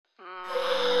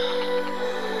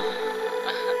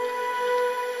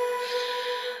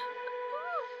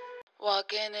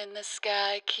broken and the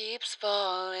sky keeps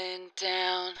falling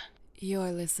down.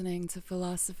 You're listening to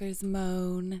Philosopher's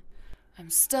Moan. I'm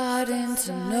starting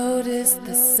to notice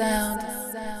the sound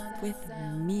with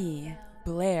me,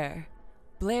 Blair.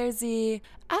 Blair Z,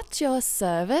 at your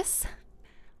service.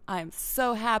 I'm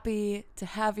so happy to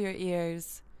have your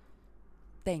ears.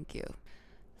 Thank you.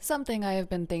 Something I have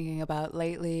been thinking about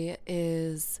lately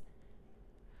is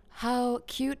how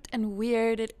cute and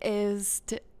weird it is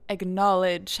to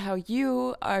acknowledge how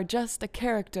you are just a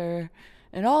character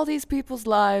in all these people's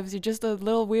lives. You're just a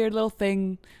little weird little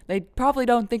thing. They probably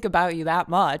don't think about you that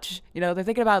much. You know, they're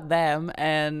thinking about them.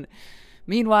 And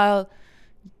meanwhile,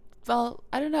 well,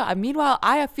 I don't know. Meanwhile,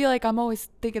 I feel like I'm always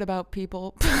thinking about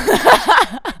people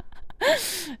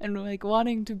and like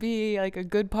wanting to be like a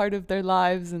good part of their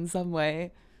lives in some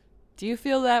way. Do you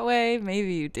feel that way?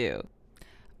 Maybe you do.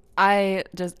 I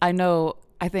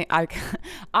think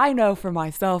I know for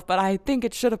myself, but I think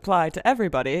it should apply to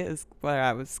everybody, is where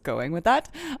I was going with that.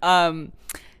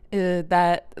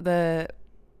 That the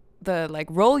like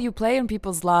role you play in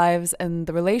people's lives and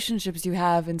the relationships you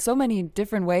have in so many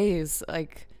different ways,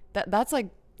 like that's like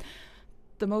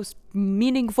the most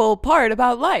meaningful part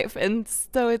about life. And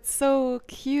so it's so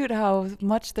cute how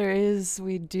much there is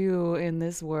we do in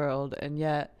this world, and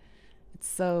yet it's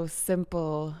so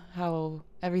simple how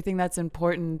everything that's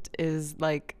important is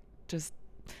like just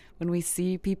when we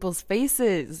see people's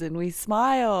faces and we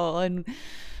smile and,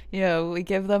 you know, we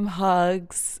give them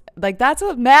hugs. Like, that's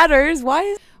what matters.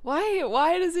 Why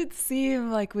does it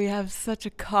seem like we have such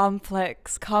a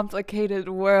complicated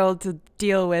world to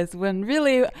deal with when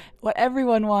really what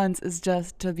everyone wants is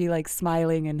just to be like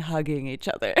smiling and hugging each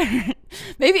other?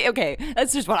 Maybe, okay,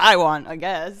 that's just what I want, I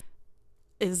guess.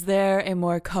 Is there a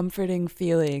more comforting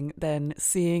feeling than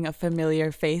seeing a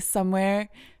familiar face somewhere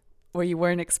where you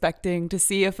weren't expecting to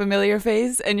see a familiar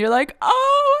face and you're like,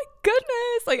 oh my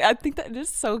goodness. Like, I think that is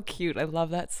so cute. I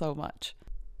love that so much.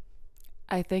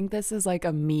 I think this is like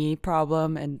a me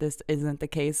problem, and this isn't the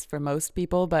case for most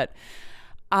people, but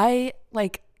I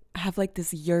like have like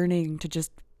this yearning to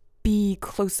just be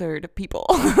closer to people.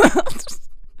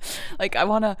 Like, I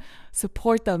want to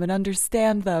support them and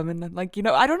understand them. And then, like, you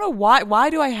know, I don't know why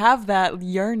do I have that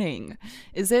yearning?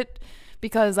 Is it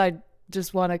because I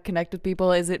just want to connect with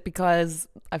people? Is it because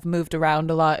I've moved around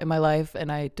a lot in my life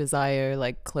and I desire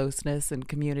like closeness and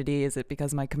community? Is it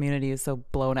because my community is so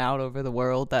blown out over the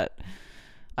world that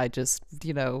I just,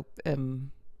 you know,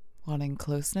 am wanting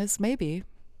closeness? Maybe.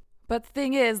 But the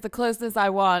thing is, the closeness I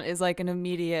want is like an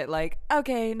immediate, like,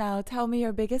 okay, now tell me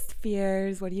your biggest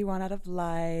fears. What do you want out of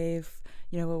life?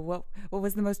 You know, what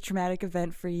was the most traumatic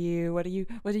event for you? What are you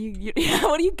what are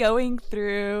you going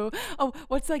through? Oh,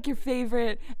 what's like your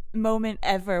favorite moment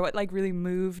ever? What like really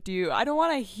moved you? I don't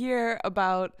want to hear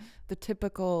about the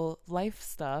typical life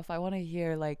stuff. I want to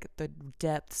hear like the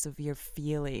depths of your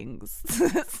feelings.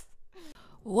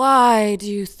 Why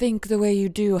do you think the way you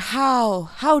do? How?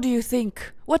 How do you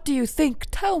think? What do you think?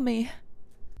 Tell me.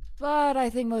 But I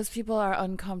think most people are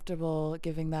uncomfortable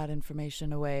giving that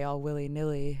information away all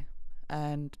willy-nilly.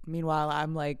 And meanwhile,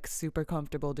 I'm like super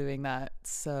comfortable doing that.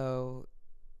 So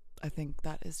I think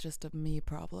that is just a me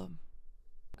problem.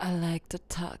 I like to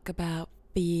talk about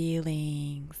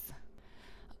feelings.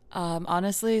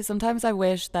 Honestly, sometimes I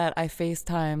wish that I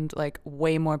FaceTimed like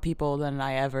way more people than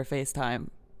I ever FaceTime.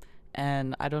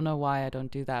 And I don't know why I don't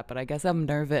do that, but I guess I'm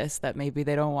nervous that maybe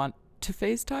they don't want to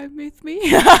FaceTime with me.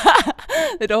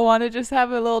 They don't want to just have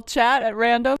a little chat at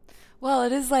random. Well,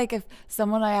 it is like if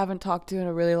someone I haven't talked to in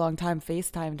a really long time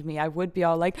FaceTimed me, I would be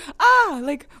all like,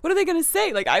 like, what are they going to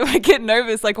say? Like, I might get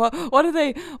nervous. Like, what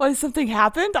has something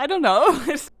happened? I don't know.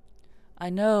 I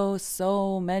know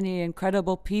so many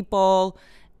incredible people,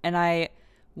 and I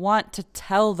want to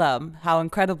tell them how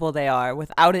incredible they are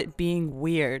without it being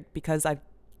weird, because I've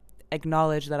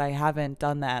acknowledge that I haven't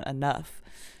done that enough,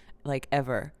 like,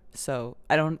 ever. So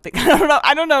I don't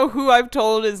know who I've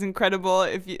told is incredible.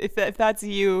 If that's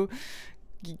you,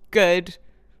 good.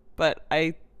 But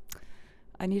I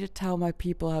need to tell my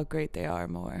people how great they are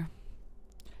more.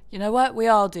 You know what? We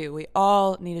all do. We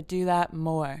all need to do that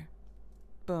more.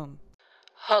 Boom.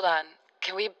 Hold on.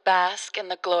 Can we bask in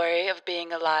the glory of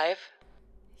being alive?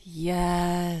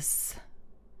 Yes.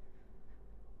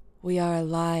 We are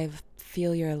alive.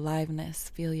 Feel your aliveness.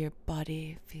 Feel your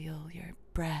body. Feel your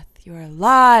breath. You're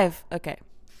alive. Okay.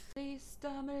 At least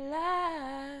I'm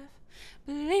alive.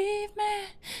 Believe me.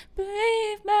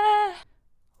 Believe me.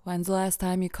 When's the last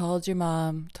time you called your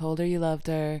mom, told her you loved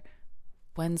her?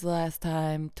 When's the last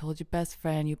time told your best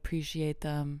friend you appreciate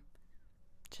them?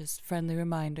 Just friendly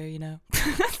reminder, you know.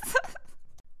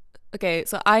 Okay,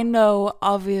 so I know,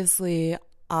 obviously,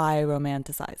 I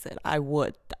romanticize it. I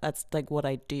would. That's like what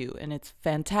I do. And it's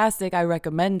fantastic. I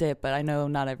recommend it, but I know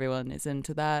not everyone is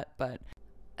into that. But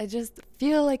I just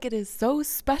feel like it is so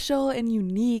special and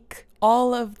unique.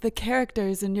 All of the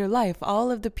characters in your life, all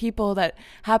of the people that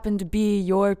happen to be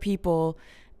your people.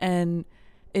 And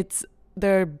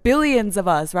there are billions of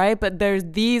us, right? But there's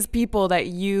these people that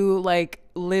you like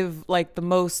live like the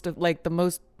most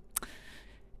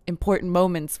important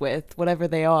moments with, whatever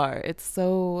they are. It's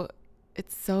so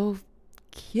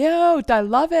cute. I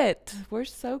love it. We're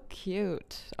so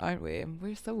cute, aren't we?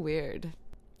 We're so weird.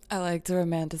 I like to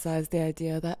romanticize the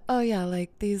idea that, oh yeah,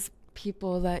 like these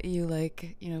people that you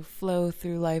like, you know, flow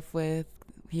through life with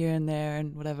here and there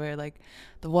and whatever, like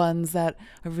the ones that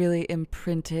are really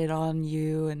imprinted on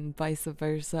you and vice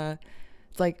versa.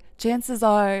 It's like chances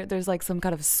are there's like some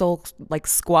kind of soul like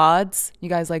squads. You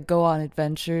guys like go on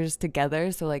adventures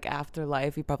together. So like after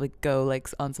life, you probably go like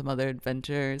on some other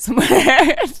adventure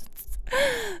somewhere.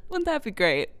 Wouldn't that be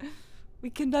great? We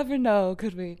can never know,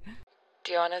 could we?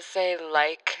 Do you want to say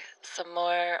like some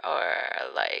more or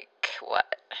like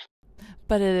what?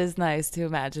 But it is nice to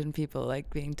imagine people like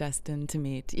being destined to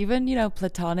meet, even, you know,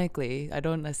 platonically. I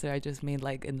don't necessarily just mean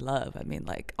like in love. I mean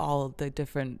like all of the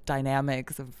different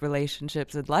dynamics of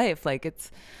relationships in life. Like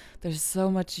there's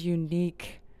so much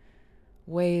unique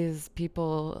ways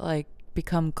people like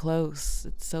become close.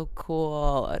 It's so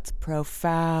cool. It's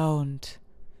profound.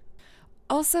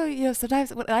 Also, you know,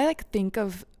 sometimes when I like think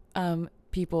of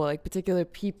people, like particular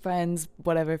friends,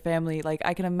 whatever, family, like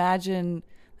I can imagine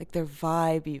like their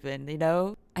vibe even, you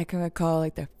know? I can recall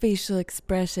like their facial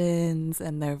expressions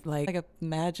and their like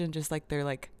imagine just like their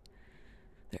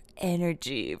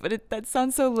energy. But that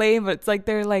sounds so lame, but it's like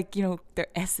their like, you know, their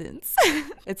essence.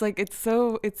 It's like it's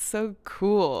so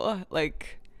cool.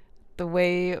 Like the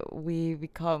way we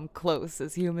become close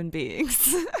as human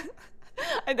beings.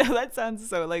 I know that sounds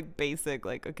so like basic,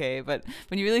 like okay, but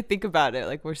when you really think about it,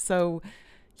 like we're so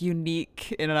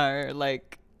unique in our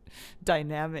like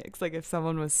dynamics. Like if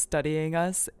someone was studying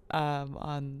us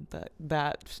on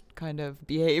that kind of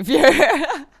behavior.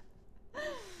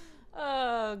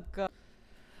 Oh god.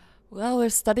 Well, we're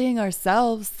studying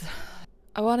ourselves.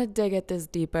 I want to dig at this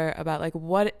deeper about like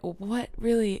what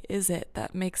really is it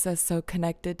that makes us so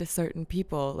connected to certain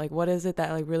people? Like what is it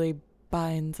that like really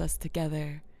binds us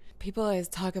together? People always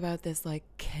talk about this like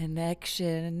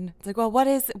connection. It's like, well, what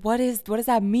does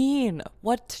that mean?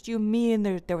 What do you mean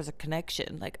there was a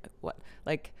connection? Like what?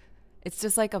 Like it's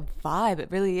just like a vibe. It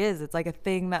really is. It's like a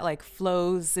thing that like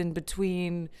flows in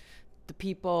between the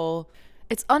people.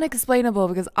 It's unexplainable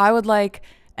because I would like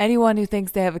anyone who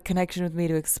thinks they have a connection with me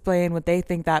to explain what they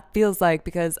think that feels like,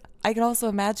 because I can also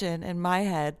imagine in my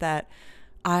head that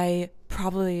I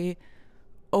probably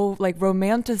like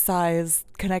romanticize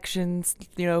connections,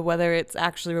 you know, whether it's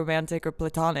actually romantic or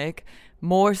platonic,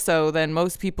 more so than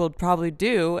most people probably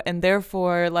do, and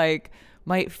therefore like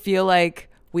might feel like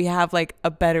we have like a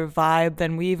better vibe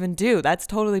than we even do. That's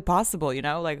totally possible, you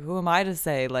know? Like who am I to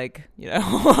say like, you know,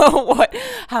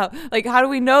 how do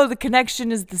we know the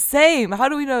connection is the same? How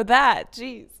do we know that?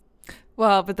 Jeez.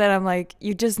 Well, but then I'm like,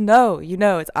 you just know,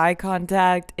 it's eye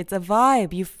contact. It's a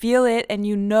vibe. You feel it and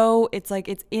you know it's like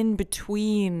it's in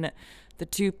between the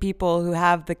two people who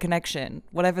have the connection,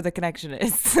 whatever the connection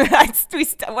is.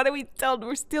 What are we told?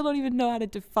 We still don't even know how to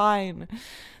define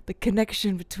the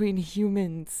connection between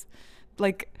humans.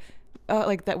 Like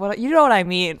that. What you know what I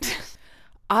mean?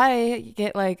 I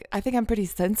get like, I think I'm pretty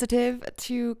sensitive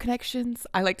to connections.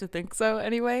 I like to think so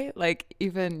anyway, like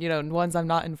even, you know, ones I'm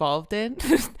not involved in.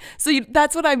 So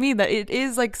that's what I mean, that it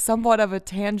is like somewhat of a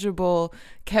tangible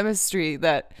chemistry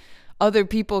that other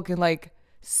people can like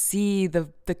see the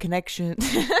connection.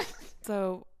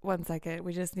 So 1 second,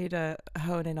 we just need to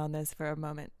hone in on this for a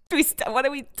moment. What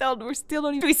are we told? We're still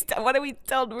don't even. What are we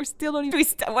told? We're still don't even.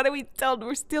 What are we told?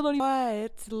 We're still don't even.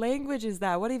 What language is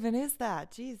that? What even is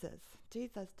that? Jesus.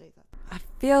 I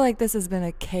feel like this has been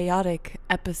a chaotic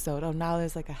episode. Oh, now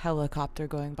there's like a helicopter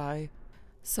going by.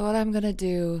 So what I'm gonna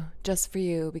do, just for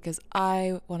you, because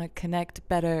I want to connect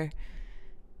better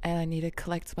and I need to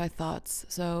collect my thoughts.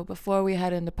 So before we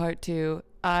head into part 2,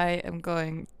 I am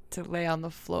going to lay on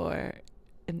the floor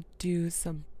and do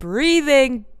some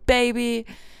breathing, baby.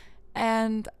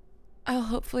 And I'll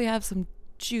hopefully have some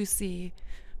juicy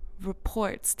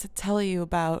reports to tell you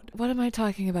about. What am I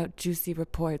talking about, juicy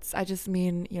reports? I just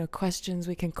mean, you know, questions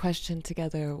we can question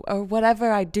together, or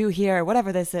whatever I do here,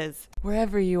 whatever this is.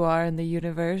 Wherever you are in the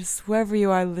universe, wherever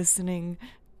you are listening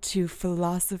to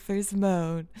Philosopher's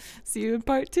Moan. See you in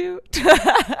part 2.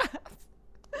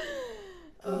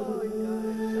 Oh my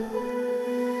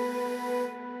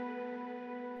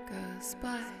gosh. Goes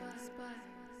by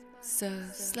So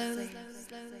slowly,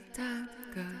 time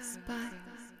goes by.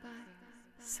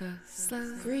 So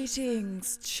slowly.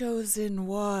 Greetings, chosen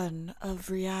one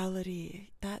of reality.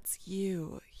 That's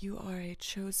you. You are a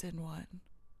chosen one.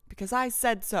 Because I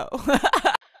said so.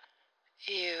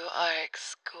 You are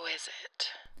exquisite.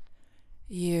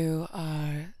 You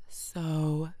are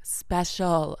so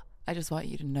special. I just want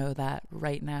you to know that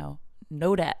right now.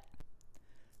 Know that.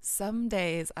 Some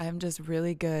days I'm just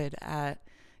really good at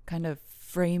kind of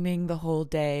framing the whole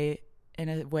day in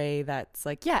a way that's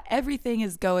like, yeah, everything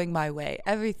is going my way.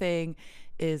 Everything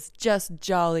is just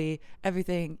jolly.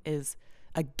 Everything is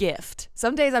a gift.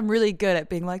 Some days I'm really good at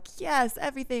being like, yes,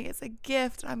 everything is a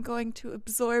gift. I'm going to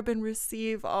absorb and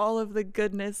receive all of the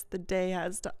goodness the day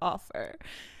has to offer.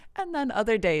 And then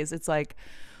other days it's like,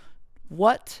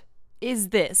 what is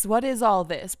this? What is all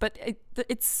this? But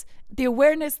it's the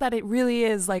awareness that it really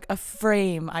is like a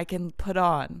frame I can put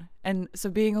on. And so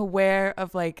being aware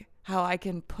of like how I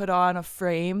can put on a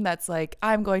frame that's like,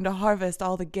 I'm going to harvest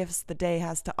all the gifts the day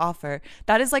has to offer.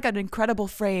 That is like an incredible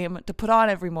frame to put on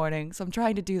every morning. So I'm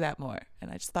trying to do that more.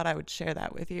 And I just thought I would share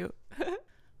that with you.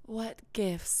 What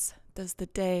gifts does the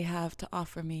day have to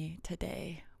offer me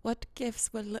today? What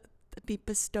gifts will be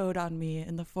bestowed on me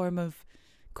in the form of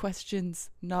questions,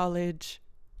 knowledge,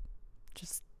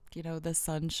 just, the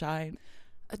sunshine.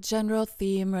 A general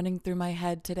theme running through my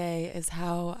head today is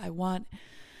how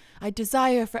I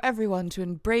desire for everyone to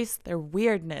embrace their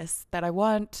weirdness, that I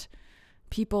want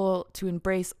people to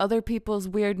embrace other people's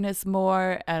weirdness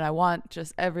more, and I want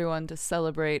just everyone to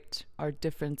celebrate our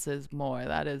differences more.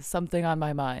 That is something on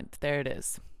my mind. There it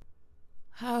is.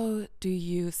 How do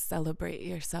you celebrate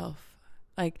yourself?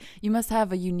 Like, you must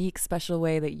have a unique, special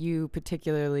way that you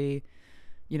particularly,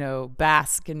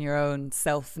 bask in your own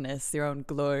selfness, your own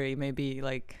glory. Maybe,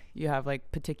 like, you have,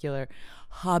 like, particular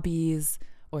hobbies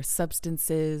or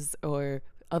substances or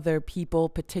other people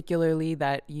particularly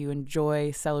that you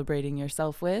enjoy celebrating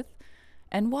yourself with.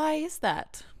 And why is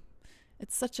that?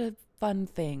 It's such a fun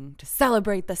thing to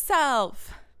celebrate the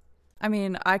self. I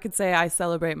mean, I could say I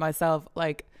celebrate myself,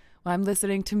 like, when I'm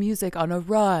listening to music on a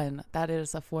run. That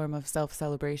is a form of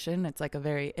self-celebration. It's like a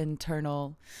very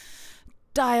internal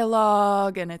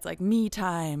dialogue, and it's like me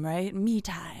time, right? Me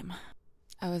time.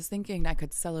 I was thinking I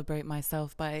could celebrate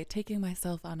myself by taking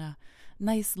myself on a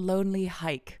nice lonely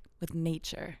hike with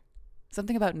nature.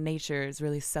 Something about nature is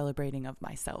really celebrating of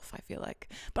myself, I feel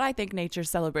like. But I think nature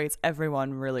celebrates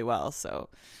everyone really well, so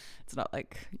it's not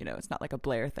like, it's not like a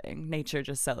Blair thing. Nature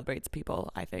just celebrates people,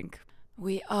 I think.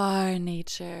 We are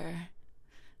nature.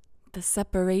 The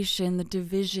separation, the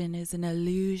division is an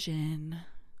illusion.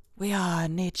 We are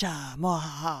nature.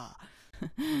 Mwahaha.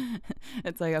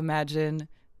 It's like, imagine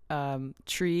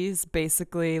trees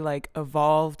basically like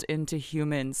evolved into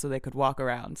humans so they could walk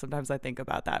around. Sometimes I think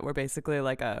about that. We're basically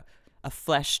like a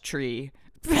flesh tree.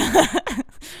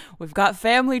 We've got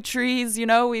family trees,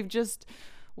 we've just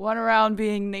went around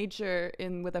being nature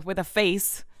with a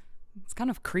face. It's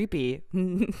kind of creepy.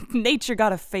 Nature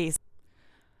got a face.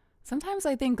 Sometimes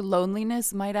I think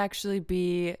loneliness might actually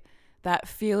be that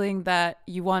feeling that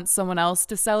you want someone else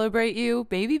to celebrate you,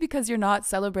 maybe because you're not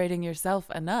celebrating yourself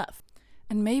enough.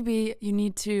 And maybe you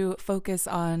need to focus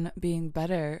on being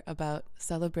better about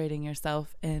celebrating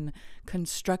yourself in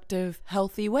constructive,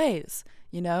 healthy ways.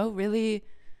 Really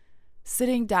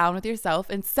sitting down with yourself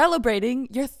and celebrating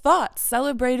your thoughts,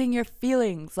 celebrating your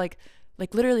feelings, like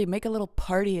literally make a little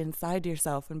party inside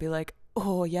yourself and be like,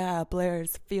 oh yeah,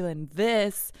 Blair's feeling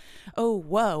this. Oh,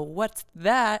 whoa, what's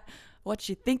that? What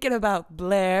you thinking about,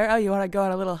 Blair? Oh, you want to go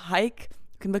on a little hike?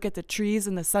 You can look at the trees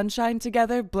and the sunshine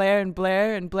together, Blair and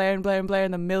Blair and Blair and Blair and Blair,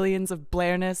 and the millions of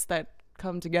Blairness that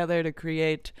come together to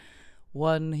create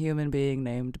one human being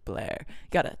named Blair. You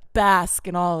gotta bask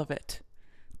in all of it.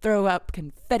 Throw up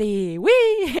confetti.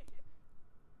 Whee!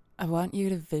 I want you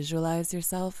to visualize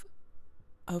yourself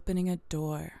opening a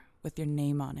door with your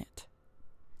name on it.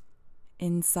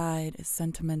 Inside is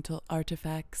sentimental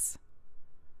artifacts,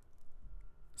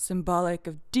 symbolic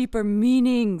of deeper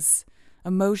meanings,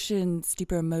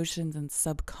 deeper emotions, and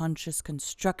subconscious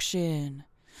construction.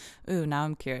 Ooh, now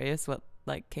I'm curious what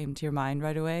came to your mind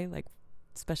right away,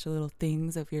 special little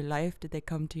things of your life. Did they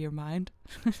come to your mind?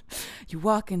 You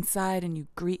walk inside and you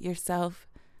greet yourself.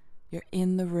 You're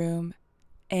in the room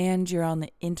and you're on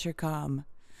the intercom.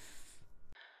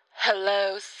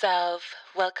 Hello, self.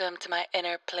 Welcome to my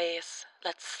inner place.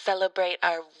 Let's celebrate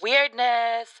our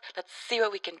weirdness. Let's see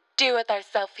what we can do with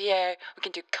ourselves here. We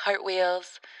can do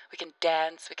cartwheels. We can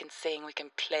dance. We can sing. We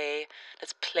can play.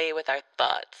 Let's play with our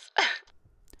thoughts.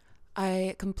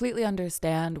 I completely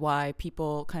understand why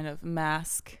people kind of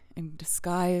mask and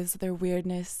disguise their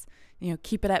weirdness,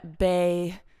 keep it at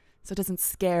bay, so it doesn't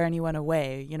scare anyone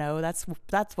away. You know, that's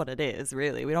what it is,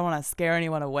 really. We don't want to scare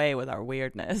anyone away with our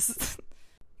weirdness.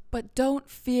 But don't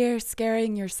fear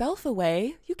scaring yourself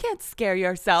away. You can't scare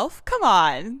yourself. Come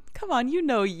on, you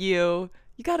know you.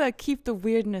 You gotta keep the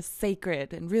weirdness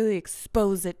sacred and really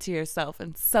expose it to yourself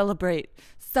and celebrate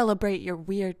your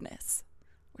weirdness.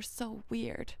 We're so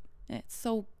weird. And it's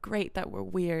so great that we're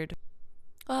weird.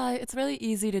 It's really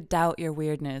easy to doubt your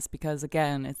weirdness because,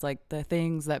 again, it's like the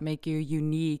things that make you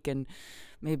unique, and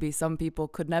maybe some people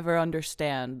could never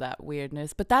understand that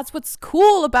weirdness. But that's what's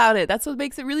cool about it. That's what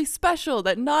makes it really special,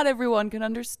 that not everyone can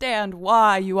understand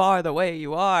why you are the way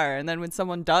you are. And then when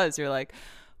someone does, you're like,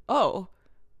 oh,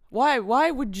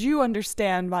 why would you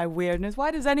understand my weirdness?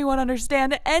 Why does anyone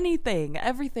understand anything?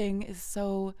 Everything is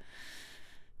so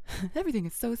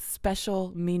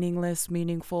special, meaningless,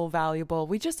 meaningful, valuable.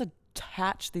 We just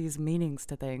attach these meanings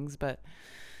to things, but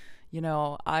you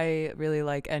know, I really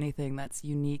like anything that's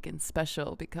unique and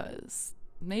special because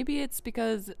maybe it's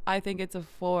because I think it's a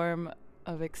form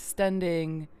of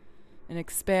extending and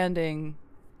expanding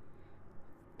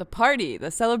the party, the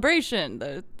celebration,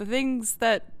 the things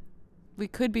that we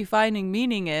could be finding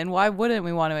meaning in. Why wouldn't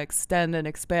we want to extend and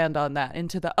expand on that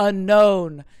into the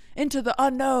unknown,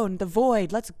 the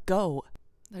void? Let's go.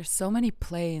 There's so many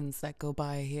planes that go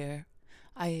by here.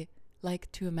 I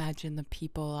like to imagine the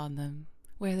people on them,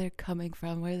 where they're coming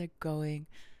from, where they're going.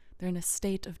 They're in a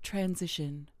state of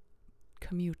transition,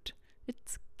 commute.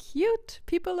 It's cute.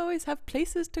 People always have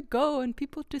places to go and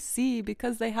people to see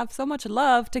because they have so much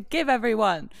love to give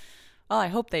everyone. Well, I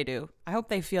hope they do. I hope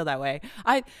they feel that way.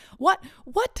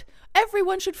 What?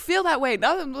 Everyone should feel that way.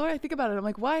 Now that I think about it, I'm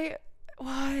like, why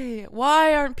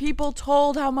aren't people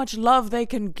told how much love they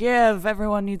can give?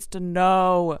 Everyone needs to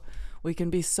know. We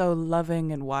can be so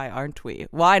loving, and why aren't we?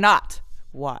 Why not?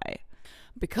 Why?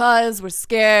 Because we're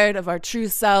scared of our true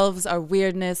selves, our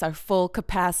weirdness, our full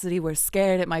capacity. We're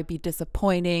scared it might be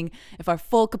disappointing. If our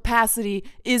full capacity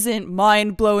isn't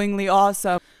mind-blowingly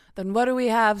awesome, then what do we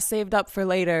have saved up for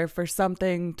later for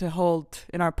something to hold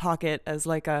in our pocket as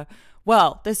like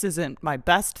well, this isn't my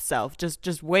best self.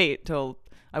 Just wait till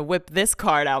I whip this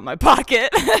card out my pocket.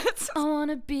 I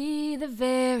want to be the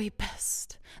very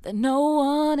best that no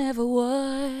one ever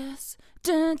was.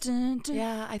 Dun, dun, dun.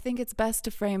 Yeah, I think it's best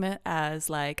to frame it as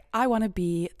like, I want to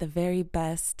be the very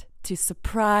best to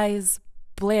surprise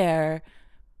Blair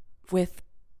with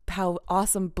how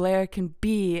awesome Blair can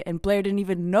be, and Blair didn't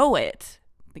even know it.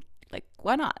 Like,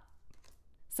 why not?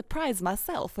 Surprise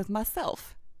myself with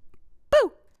myself.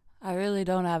 Boo! I really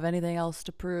don't have anything else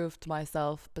to prove to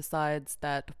myself besides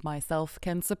that myself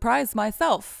can surprise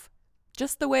myself.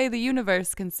 Just the way the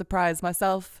universe can surprise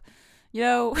myself. You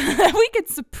know, we can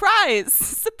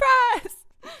surprise!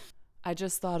 I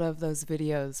just thought of those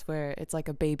videos where it's like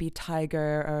a baby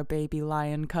tiger or a baby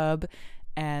lion cub,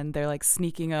 and they're like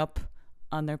sneaking up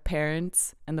on their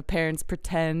parents, and the parents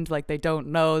pretend like they don't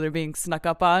know they're being snuck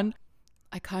up on.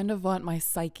 I kind of want my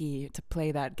psyche to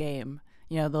play that game.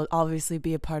 You know, they'll obviously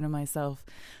be a part of myself,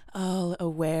 all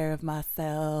aware of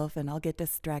myself, and I'll get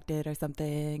distracted or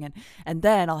something. And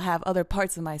then I'll have other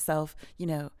parts of myself, you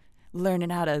know, learning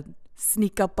how to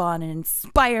sneak up on and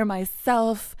inspire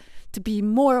myself to be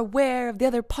more aware of the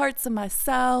other parts of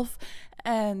myself.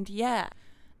 And yeah,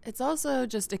 it's also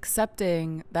just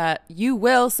accepting that you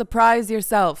will surprise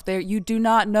yourself. You do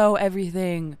not know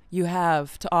everything you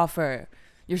have to offer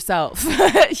yourself.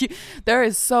 There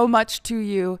is so much to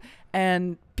you,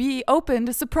 and be open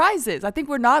to surprises. I think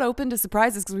we're not open to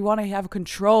surprises because we want to have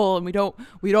control, and we don't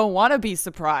want to be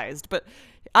surprised. But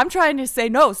I'm trying to say,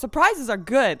 no, surprises are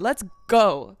good. Let's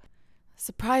go.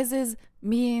 Surprises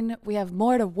mean we have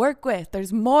more to work with.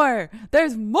 There's more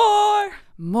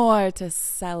to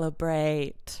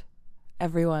celebrate.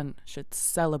 Everyone should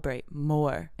celebrate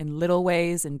more in little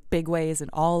ways, in big ways, in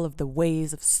all of the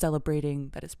ways of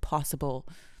celebrating that is possible.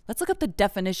 Let's look up the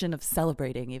definition of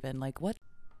celebrating even. Like, what?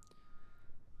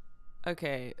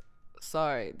 Okay,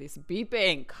 sorry, this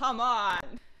beeping, come on.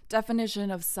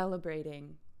 Definition of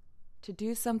celebrating. To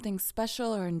do something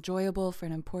special or enjoyable for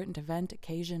an important event,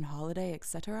 occasion, holiday,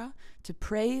 etc. To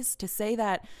praise, to say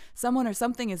that someone or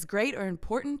something is great or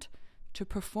important. To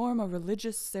perform a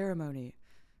religious ceremony.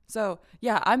 So,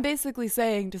 yeah, I'm basically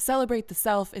saying to celebrate the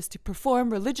self is to perform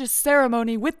religious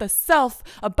ceremony with the self,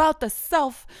 about the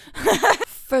self,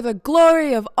 for the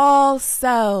glory of all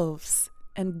selves.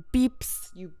 And beeps,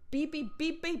 you beep, beep,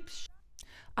 beep, beep.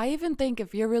 I even think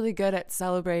if you're really good at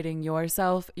celebrating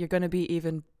yourself, you're going to be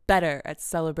even better at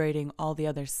celebrating all the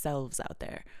other selves out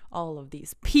there. All of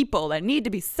these people that need to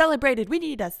be celebrated. We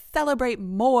need to celebrate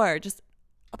more, just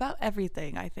about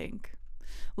everything, I think.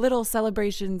 little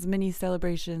celebrations, mini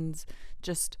celebrations,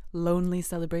 just lonely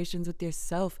celebrations with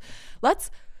yourself.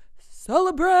 Let's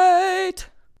celebrate!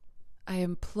 I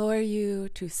implore you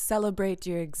to celebrate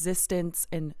your existence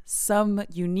in some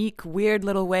unique, weird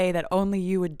little way that only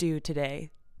you would do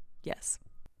today. Yes.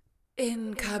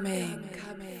 Incoming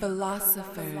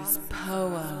philosopher's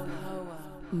poem.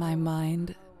 My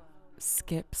mind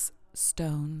skips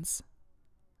stones.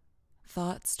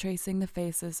 Thoughts tracing the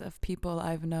faces of people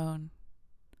I've known.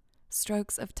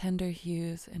 Strokes of tender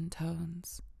hues and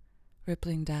tones,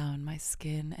 rippling down my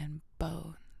skin and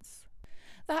bones.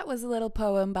 That was a little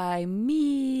poem by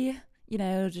me,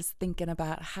 just thinking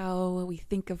about how we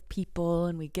think of people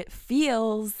and we get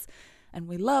feels and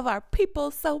we love our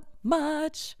people so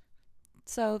much.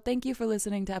 So thank you for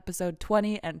listening to episode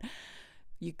 20, and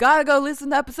you gotta go listen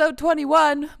to episode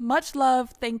 21. Much love.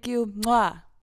 Thank you. Mwah.